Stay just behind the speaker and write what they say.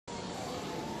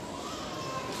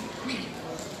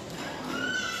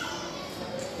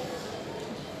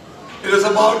It was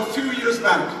about a few years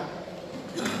back.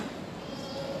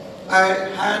 I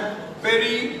had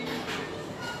very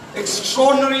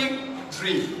extraordinary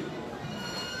dream.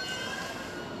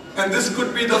 And this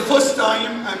could be the first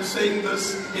time I'm saying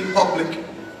this in public.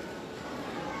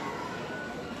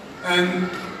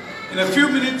 And in a few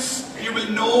minutes, you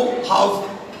will know how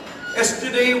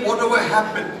yesterday, whatever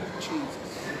happened,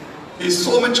 is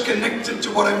so much connected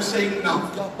to what I'm saying now.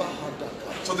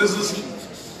 So this is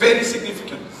very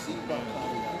significant.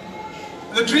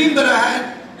 The dream that I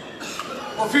had,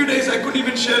 for a few days I couldn't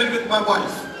even share it with my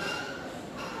wife,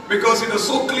 because it was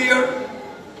so clear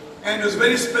and it was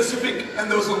very specific and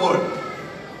there was a word.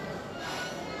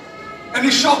 And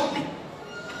it shocked me.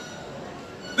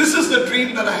 This is the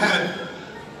dream that I had.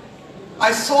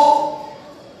 I saw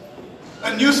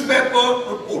a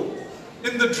newspaper report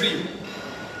in the dream.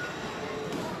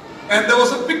 And there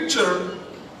was a picture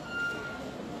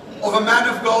of a man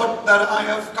of God that I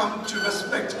have come to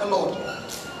respect a lot.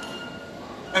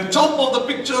 And top of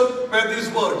the picture were these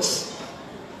words.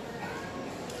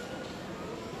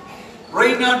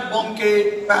 Reinhard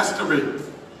Bonnke passed away.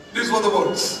 These were the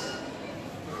words.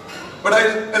 But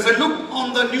as I looked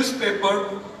on the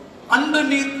newspaper,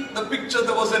 underneath the picture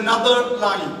there was another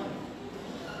line.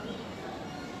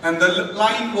 And the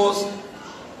line was,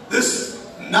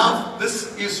 now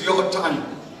this is your time.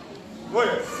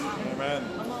 Amen.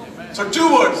 So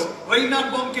two words,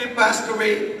 Reinhard Bonnke passed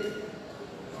away.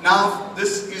 Now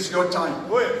this is your time.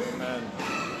 Amen.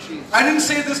 I didn't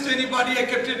say this to anybody, I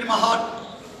kept it in my heart.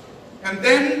 And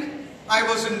then I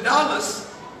was in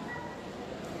Dallas.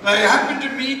 I happened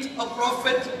to meet a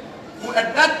prophet who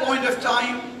at that point of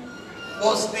time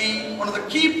was one of the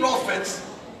key prophets.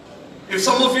 If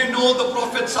some of you know the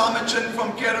prophet Samachan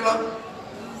from Kerala,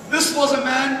 this was a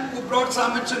man who brought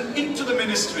Samachan into the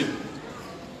ministry.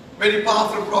 Very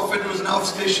powerful prophet who is now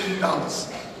stationed in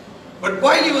Dallas. But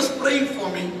while he was praying for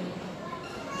me,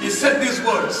 he said these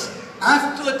words,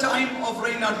 after the time of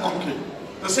Reinhard Bonnke,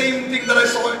 the same thing that I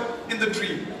saw in the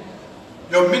dream.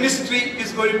 Your ministry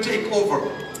is going to take over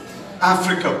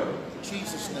Africa.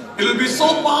 Jesus' name. It will be so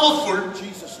powerful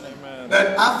Jesus' name,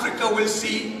 that Africa will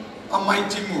see a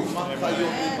mighty move.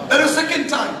 That is the second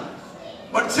time.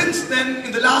 But since then,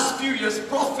 in the last few years,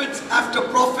 prophets after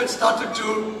prophets started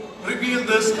to reveal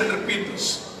this and repeat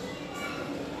this.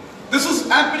 This is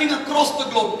happening across the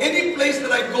globe. Any place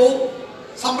that I go,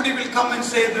 somebody will come and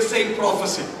say the same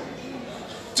prophecy.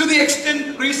 To the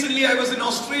extent, recently I was in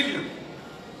Australia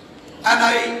and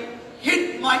I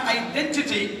hid my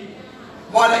identity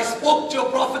while I spoke to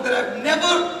a prophet that I've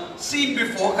never seen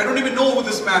before. I don't even know who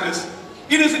this man is.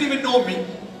 He doesn't even know me.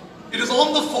 It is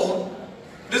on the phone.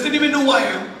 He doesn't even know who I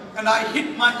am. And I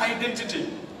hid my identity.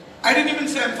 I didn't even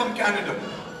say I'm from Canada.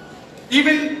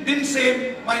 Even didn't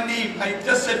say my name. I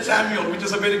just said Samuel, which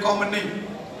is a very common name.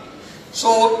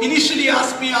 So initially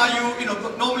asked me,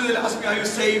 normally they'll ask me, are you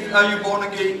saved? Are you born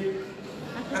again?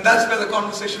 And that's where the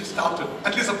conversation started.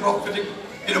 At least a prophetic,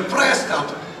 prayer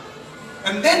started.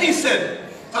 And then he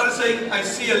started saying, I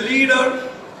see a leader.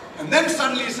 And then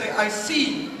suddenly he said, I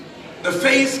see the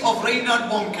face of Reinhard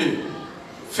Bonnke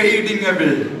fading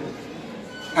away.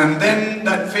 And then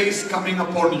that face coming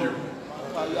upon you.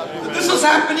 This was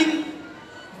happening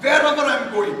wherever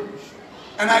I'm going.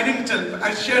 And I didn't tell.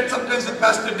 I shared sometimes with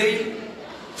Pastor Dale.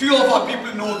 Few of our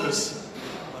people know this.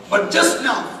 But just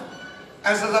now,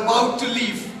 as I was about to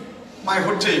leave my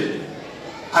hotel,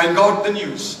 I got the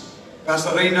news.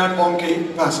 Pastor Reinhard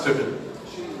Bonnke passed away.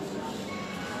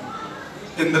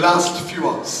 In the last few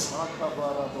hours.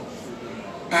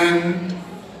 And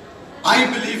I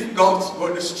believe God's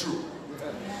word is true.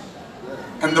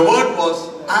 And the word was,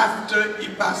 after he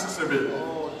passes away,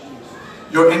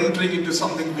 you're entering into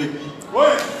something big.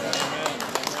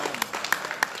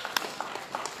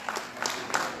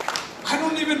 I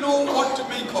don't even know what to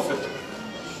make of it.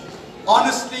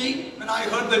 Honestly, when I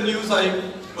heard the news, I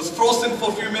was frozen for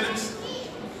a few minutes.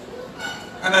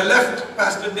 And I left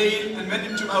Pastor Dale and went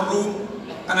into my room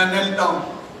and I knelt down.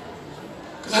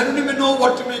 Because I don't even know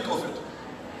what to make of it.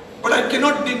 But I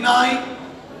cannot deny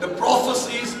the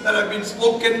prophecies that have been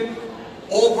spoken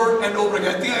over and over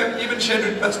again. I think I have even shared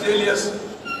with Pastor Elias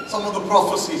some of the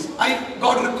prophecies.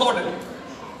 God recorded it.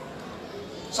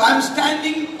 So I'm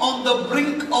standing on the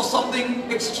brink of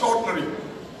something extraordinary.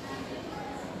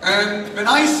 And when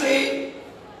I say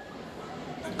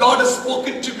that God has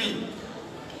spoken to me,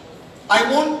 I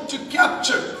want to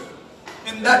capture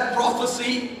in that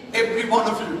prophecy every one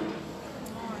of you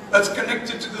that's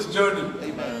connected to this journey.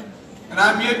 Amen. And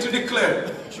I'm here to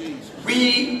declare,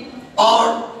 we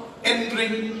are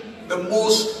entering the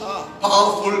most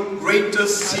powerful,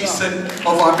 greatest season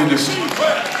of our ministry.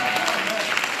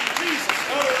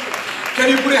 Can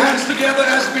you put your hands together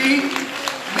as we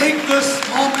make this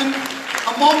moment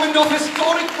a moment of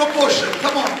historic proportion?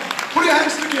 Come on, put your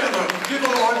hands together. Give the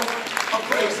Lord a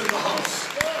praise in the house.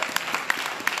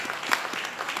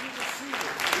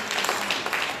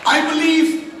 I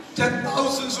believe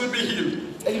 10,000s will be healed.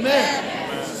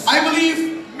 Amen. I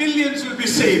believe millions will be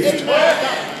saved.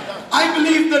 I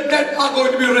believe the dead are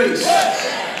going to be raised.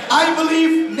 I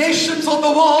believe nations of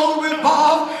the world will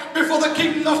bow before the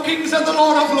King of Kings and the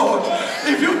Lord of Lords.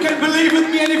 If you can believe with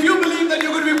me, and if you believe that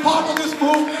you're going to be part of this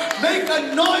move, make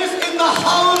a noise in the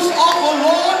house of the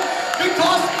Lord,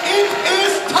 because it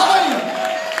is time.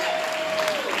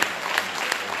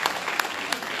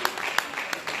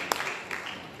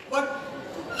 But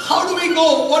how do we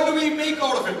go? What do we make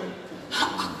out of it?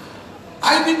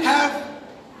 I didn't have,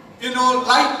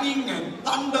 lightning and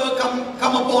thunder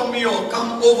come upon me or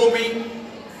come over me,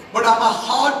 but my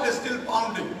heart is still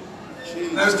pounding.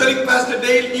 And I was telling Pastor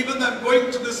Dale, even though I'm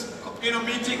going to this,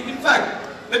 meeting, in fact,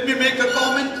 let me make a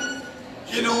comment.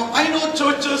 I know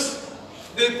churches,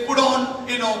 they put on,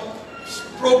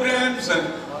 programs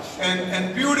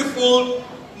and beautiful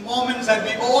moments that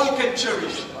we all can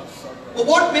cherish. But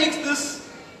what makes this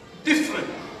different?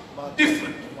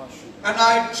 And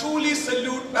I truly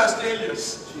salute Pastor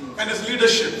Elias and his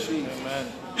leadership. Amen.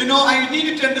 I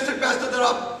needed to understand, Pastor, there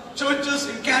are churches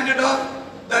in Canada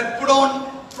that put on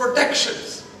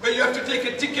protections where you have to take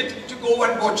a ticket to go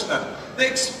and watch them. They're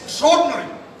extraordinary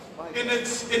in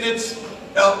its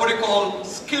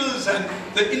skills and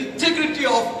the integrity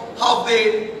of how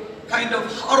they kind of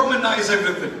harmonize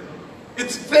everything.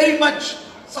 It's very much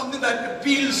something that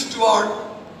appeals to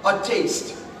our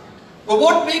taste. But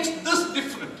what makes this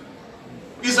different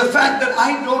is the fact that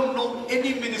I don't know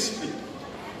any ministry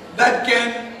that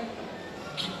can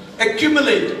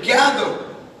accumulate, gather,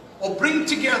 or bring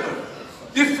together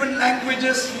different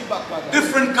languages,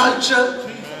 different culture,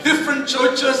 different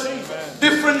churches,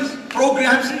 different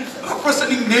programs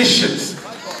representing nations.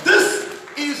 This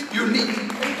is unique.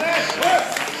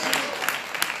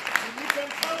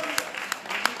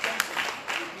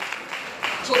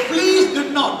 So please do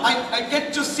not, I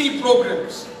get to see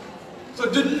programs.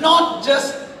 So do not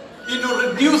just,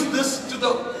 reduce this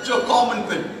to a common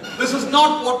thing. This is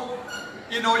not what,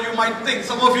 you might think.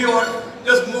 Some of you are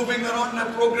just moving around and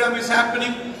a program is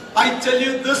happening. I tell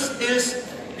you, this is,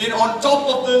 on top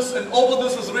of this and over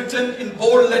this is written in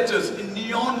bold letters, in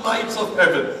neon lights of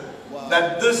heaven,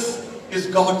 that this is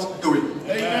God's doing.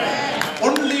 Amen.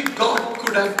 Only God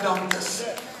could have done this.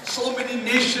 So many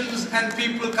nations and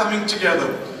people coming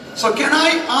together. So can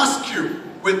I ask you,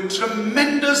 with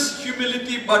tremendous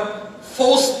humility but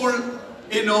forceful,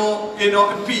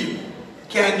 appeal,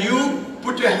 can you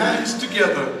put your hands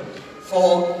together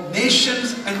for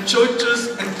nations and churches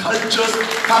and cultures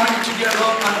coming together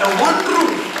under one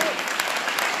roof?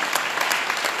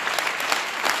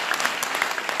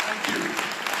 Thank you.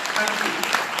 Thank you.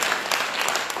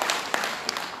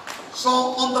 So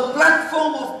on the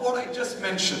platform of what I just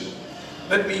mentioned,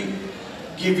 let me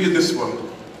give you this word.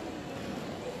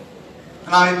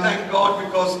 And I thank God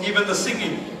because even the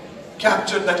singing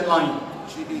captured that line.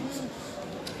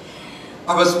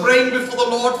 I was praying before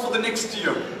the Lord for the next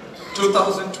year,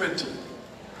 2020.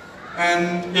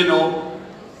 And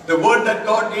the word that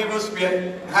God gave us, we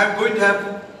are going to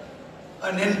have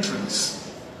an entrance.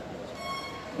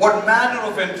 What manner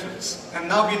of entrance? And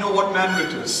now we know what manner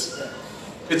it is.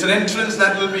 It's an entrance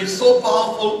that will be so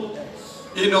powerful,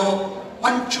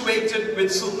 punctuated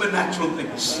with supernatural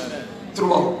things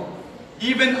throughout.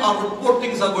 Even our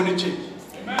reportings are going to change.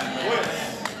 Amen.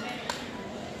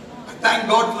 I thank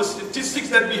God for the statistics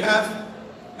that we have,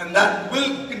 and that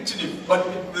will continue, but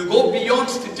it will go beyond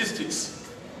statistics.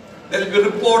 There will be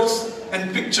reports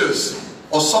and pictures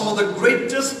of some of the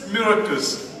greatest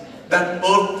miracles that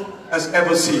earth has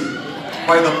ever seen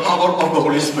by the power of the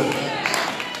Holy Spirit.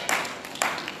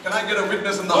 Can I get a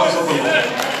witness in the house of the Lord?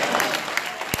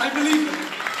 I believe it.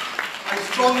 I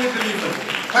strongly believe it.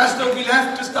 Pastor, we'll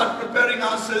have to start preparing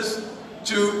ourselves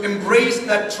to embrace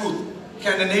that truth.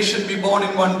 Can a nation be born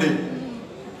in one day?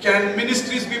 Can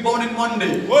ministries be born in one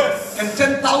day? Yes. Can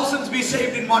 10,000s be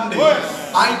saved in one day?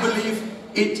 Yes. I believe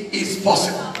it is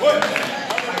possible. Yes.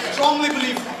 I strongly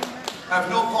believe that. I have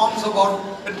no qualms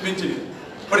about admitting it.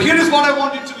 But here is what I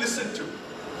want you to listen to.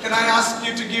 Can I ask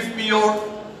you to give me your,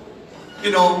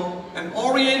 an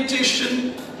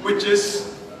orientation which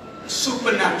is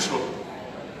supernatural?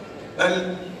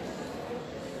 I'll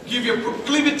give you a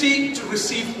proclivity to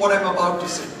receive what I'm about to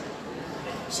say.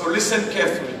 So listen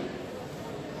carefully.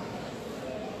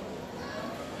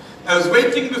 I was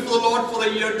waiting before the Lord for the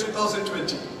year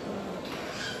 2020.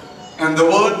 And the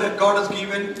word that God has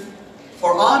given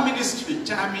for our ministry,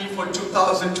 Tami, for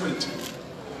 2020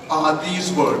 are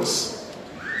these words.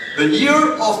 The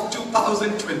year of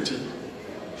 2020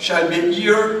 shall be a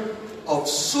year of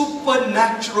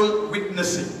supernatural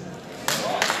witnessing.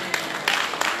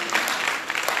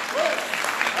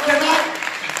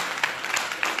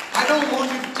 I don't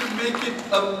want you to make it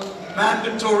a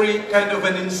mandatory kind of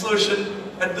an insertion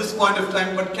at this point of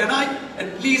time, but can I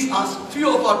at least ask few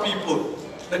of our people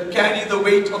that carry the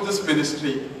weight of this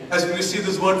ministry as we receive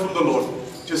this word from the Lord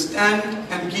to stand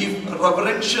and give a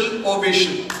reverential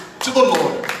ovation to the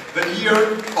Lord, the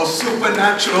year of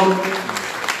supernatural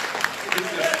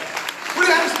witness. Put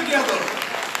your hands together.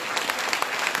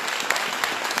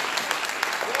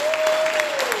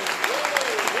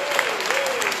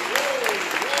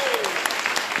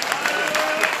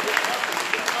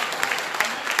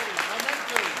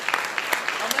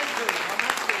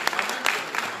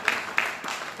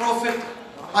 Prophet,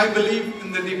 I believe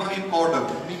in the divine order.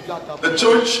 The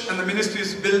church and the ministry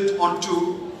is built on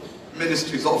two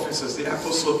ministries, offices, the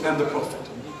apostle and the prophet.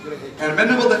 And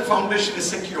whenever that foundation is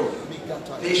secure,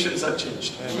 nations are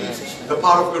changed. The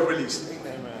power of God released.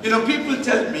 You know, people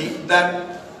tell me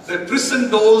that the prison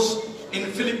doors in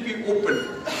Philippi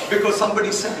opened because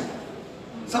somebody sang.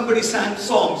 Somebody sang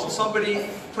songs, or somebody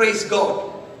praised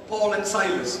God. Paul and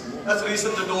Silas. That's the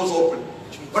reason the doors opened.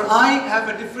 But I have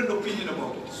a different opinion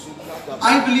about it.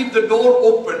 I believe the door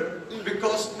opened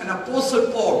because an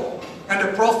apostle Paul and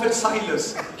a prophet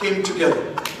Silas came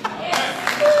together.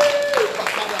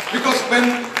 Because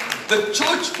when the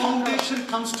church foundation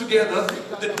comes together,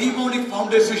 the demonic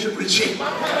foundation will shake.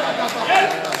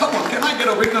 Come on, can I get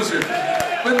a witness here?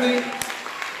 When they...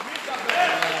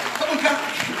 Come on,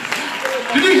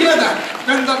 did you hear that?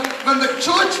 When the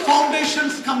church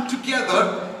foundations come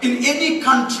together in any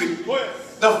country,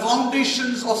 the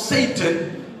foundations of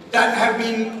Satan that have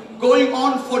been going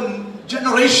on for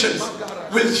generations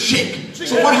will shake.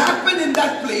 So what happened in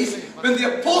that place when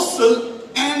the apostle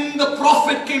and the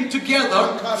prophet came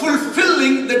together,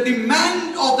 fulfilling the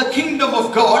demand of the kingdom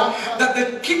of God, that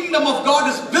the kingdom of God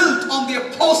is built on the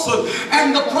apostle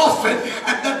and the prophet.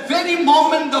 At that very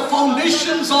moment, the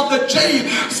foundations of the jail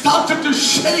started to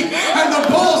shake and the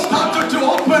doors started to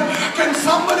open. Can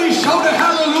somebody shout a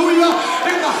hallelujah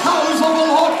in the house of the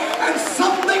Lord? And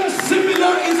something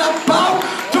similar is about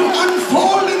to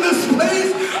unfold in this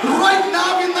place right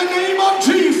now in the name of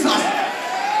Jesus.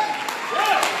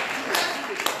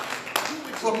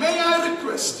 So may I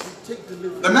request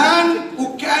the man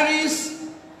who carries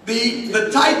the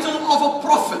title of a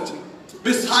prophet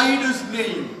beside his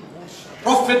name,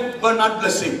 Prophet Bernard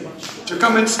Blessing, to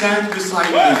come and stand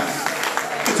beside me.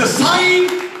 It's a sign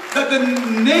that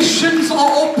the nations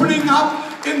are opening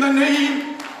up in the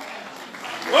name.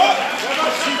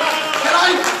 Can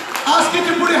I ask you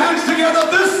to put your hands together?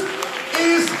 This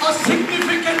is a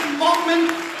significant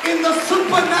moment in the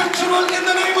supernatural in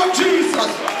the name of Jesus.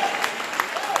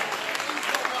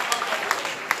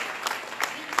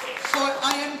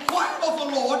 I inquired of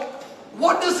the Lord,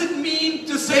 what does it mean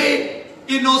to say,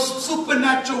 you know,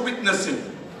 supernatural witnessing?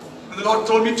 And the Lord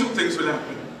told me two things will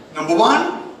happen. Number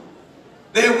one,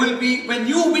 there will be, when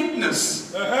you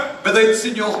witness, whether it's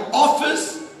in your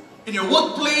office, in your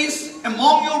workplace,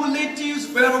 among your relatives,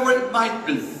 wherever it might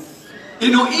be,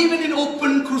 you know, even in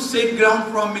open crusade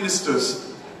ground for our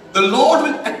ministers, the Lord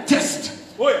will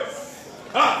attest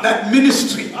that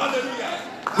ministry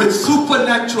with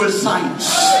supernatural signs.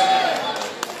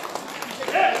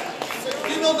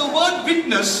 You know, the word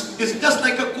witness is just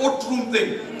like a courtroom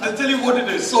thing. I'll tell you what it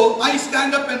is. So I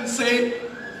stand up and say,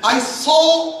 I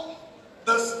saw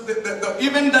the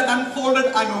event that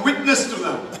unfolded, I'm a witness to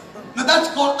that. Now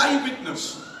that's called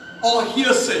eyewitness or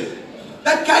hearsay.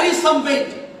 That carries some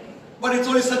weight, but it's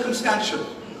only circumstantial.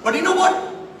 But you know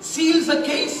what seals a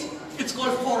case? It's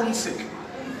called forensic.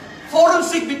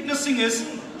 Forensic witnessing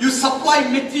is you supply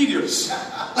materials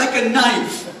like a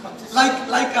knife,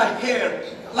 like a hair,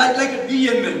 like a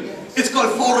DNA. It's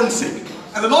called forensic.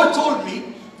 And the Lord told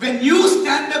me, when you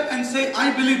stand up and say,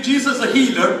 I believe Jesus is a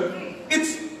healer,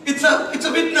 it's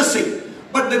a witnessing.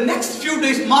 But the next few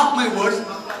days, mark my words,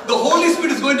 the Holy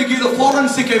Spirit is going to give the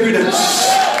forensic evidence.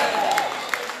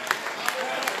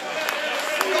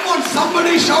 Come on,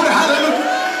 somebody shout hallelujah.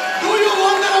 Do you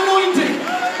want that anointing?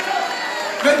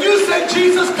 When you say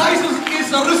Jesus Christ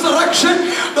is a resurrection,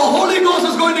 the Holy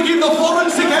Ghost is going to give the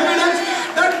forensic evidence.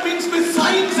 That means with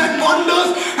signs and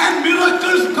wonders and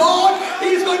miracles, God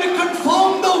is going to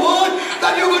confirm the word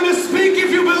that you're going to speak. If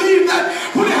you believe that,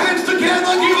 put your hands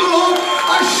together, give the Lord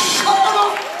a shout of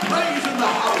praise in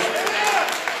the house.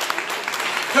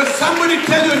 Because somebody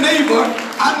tell your neighbor,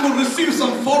 I'm going to receive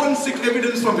some forensic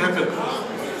evidence from heaven.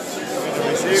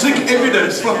 Seek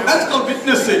evidence from. That's called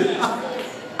witnessing.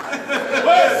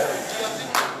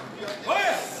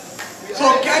 So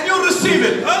can you receive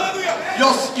it?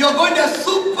 You're going to have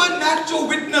supernatural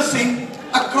witnessing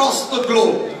across the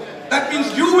globe. That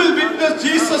means you will witness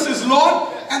Jesus is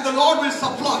Lord and the Lord will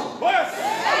supply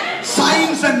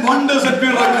signs and wonders and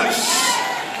miracles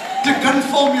to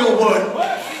confirm your word.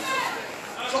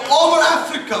 So over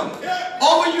Africa,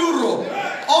 over Europe,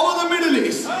 over the Middle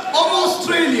East, over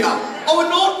Australia, over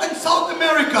North and South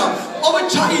America, over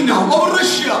China, over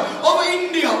Russia, over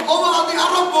India, over the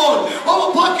Arab world,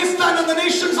 over Pakistan and the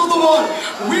nations of the world,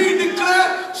 we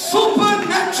declare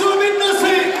supernatural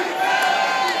witnessing.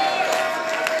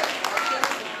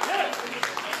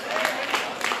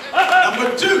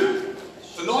 Number two,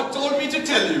 the Lord told me to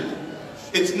tell you,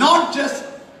 it's not just,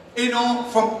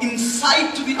 from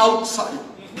inside to the outside.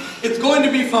 It's going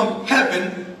to be from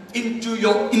heaven into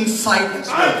your inside as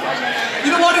well.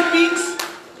 You know what it means?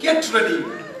 Get ready.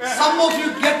 Some of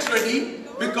you get ready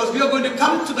because we are going to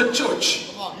come to the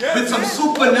church with some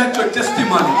supernatural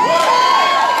testimony.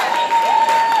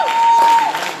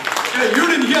 Hey, you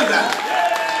didn't hear that.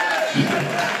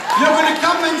 You're going to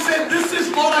come and say, this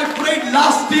is what I prayed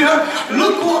last year.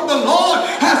 Look what the Lord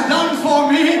has done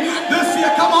for me this year.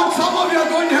 Come on, some of you are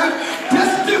going to have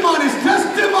testimonies.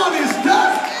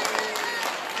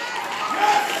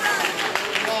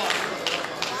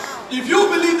 If you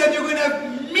believe that you're going to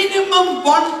have minimum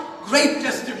one great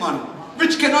testimony,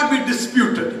 which cannot be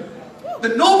disputed,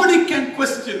 then nobody can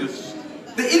question it.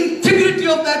 The integrity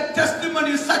of that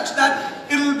testimony is such that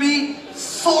it will be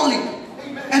solid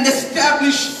and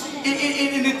established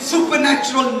in its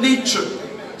supernatural nature.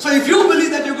 So if you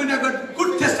believe that you're going to have a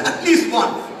good test, at least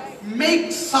one,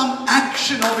 make some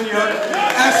action over here.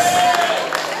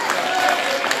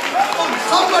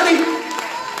 Somebody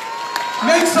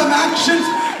make some actions.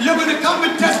 You're going to come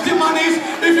with testimonies.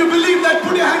 If you believe that,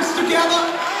 put your hands together.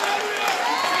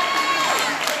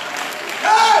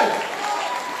 Hey!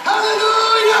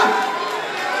 Hallelujah!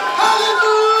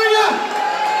 Hallelujah!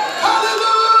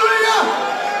 Hallelujah!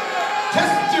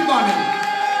 Testimony.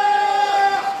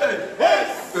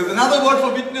 There's another word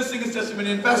for witnessing is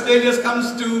testimony. And Pastor Elias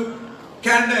comes to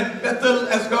Canada and Bethel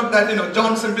has got that, Bill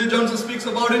Johnson speaks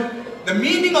about it. The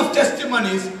meaning of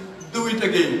testimony is do it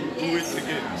again. Do it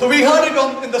again. So we heard it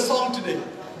in the song today.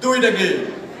 Do it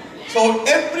again. So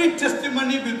every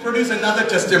testimony will produce another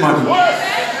testimony.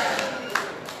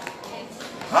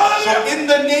 So in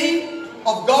the name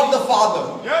of God the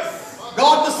Father,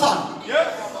 God the Son,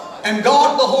 and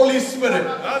God the Holy Spirit,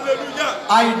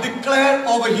 I declare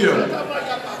over here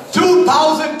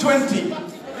 2020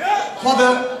 for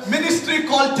the ministry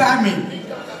called Tami.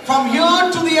 From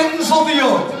here to the ends of the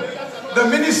earth, the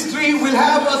ministry will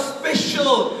have a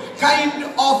special kind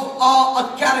of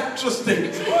a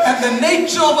characteristic, and the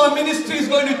nature of our ministry is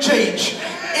going to change.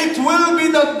 It will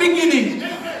be the beginning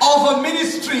of a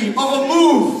ministry, of a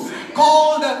move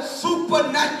called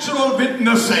supernatural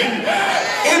witnessing.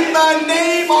 In the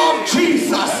name of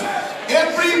Jesus,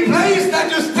 every place that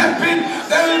you step in,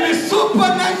 there will be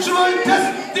supernatural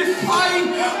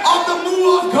testifying of the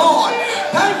move of God.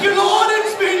 Thank you, Lord,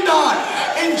 it's been done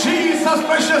in Jesus'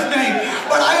 precious name.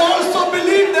 But I also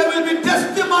believe there will be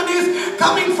testimonies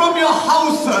coming from your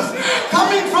houses,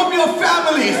 coming from your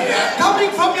families,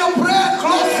 coming from your prayer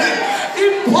closet.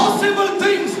 Impossible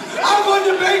things are going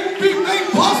to be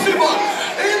made possible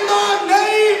in the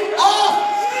name of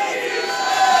Jesus.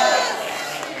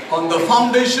 On the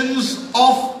foundations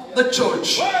of the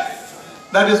church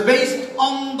that is based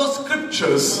on the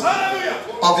scriptures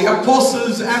of the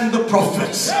apostles and the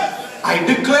prophets, I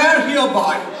declare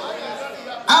hereby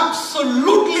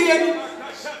absolutely and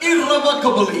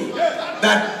irrevocably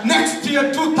that next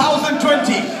year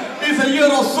 2020 is a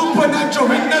year of supernatural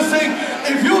witnessing.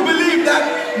 If you believe that,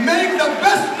 make the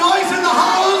best noise in the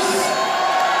house.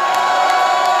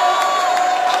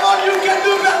 Come on, you can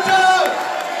do better.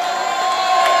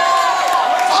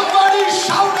 Somebody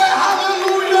shout a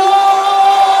hallelujah.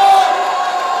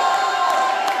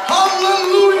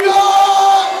 Hallelujah.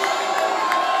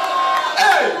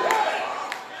 Hey.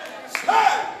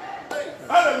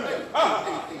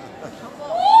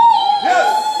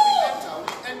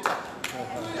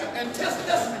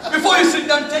 Before you sit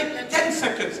down, take 10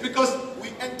 seconds because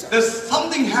there's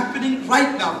something happening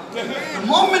right now. The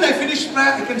moment I finish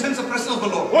prayer, I can sense the presence of the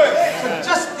Lord. So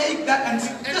just take that and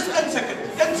just 10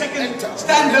 seconds. 10 seconds.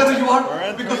 Stand wherever you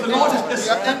are because the Lord is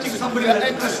just touching somebody with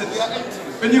that presence.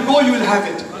 When you go, you will have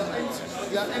it.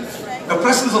 The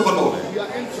presence of the Lord.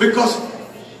 Because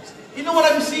You know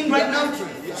what I'm seeing right now?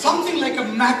 Something like a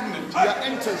magnet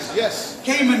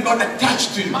came and got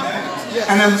attached to you.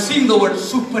 And I'm seeing the word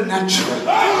supernatural.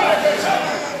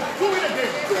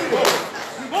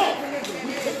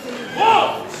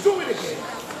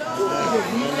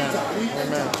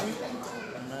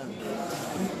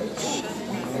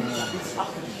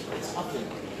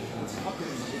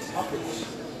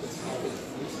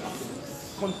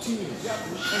 Continue. We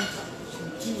enter.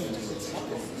 Continue. It's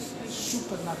happening.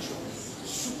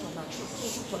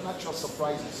 Supernatural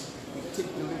surprises. We take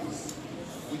delivery.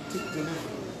 We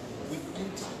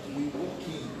enter. We walk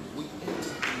in. We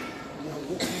enter. We are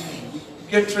walking in.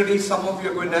 Get ready. Some of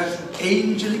you are going to have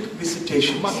angelic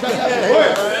visitations. And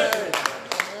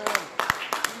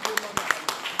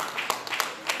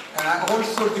I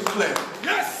also declare,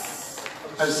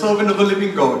 as a servant of the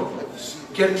living God,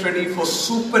 get ready for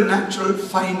supernatural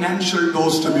financial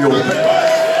doors to be opened.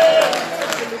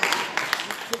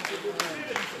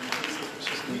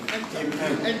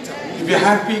 Amen. If you're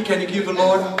happy, can you give the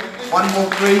Lord one more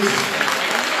praise?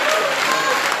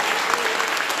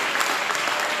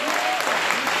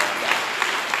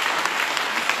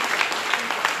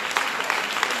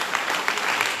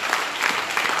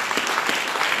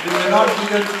 We may not be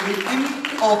there to the end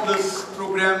of this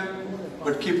program,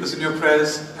 but keep us in your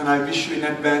prayers, and I wish you in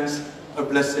advance a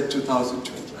blessed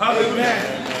 2020.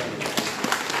 Amen.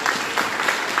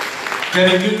 Can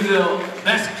I give the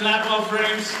best clap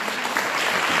offerings?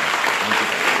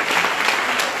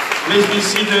 Please be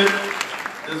seated.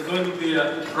 There's going to be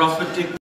a prophetic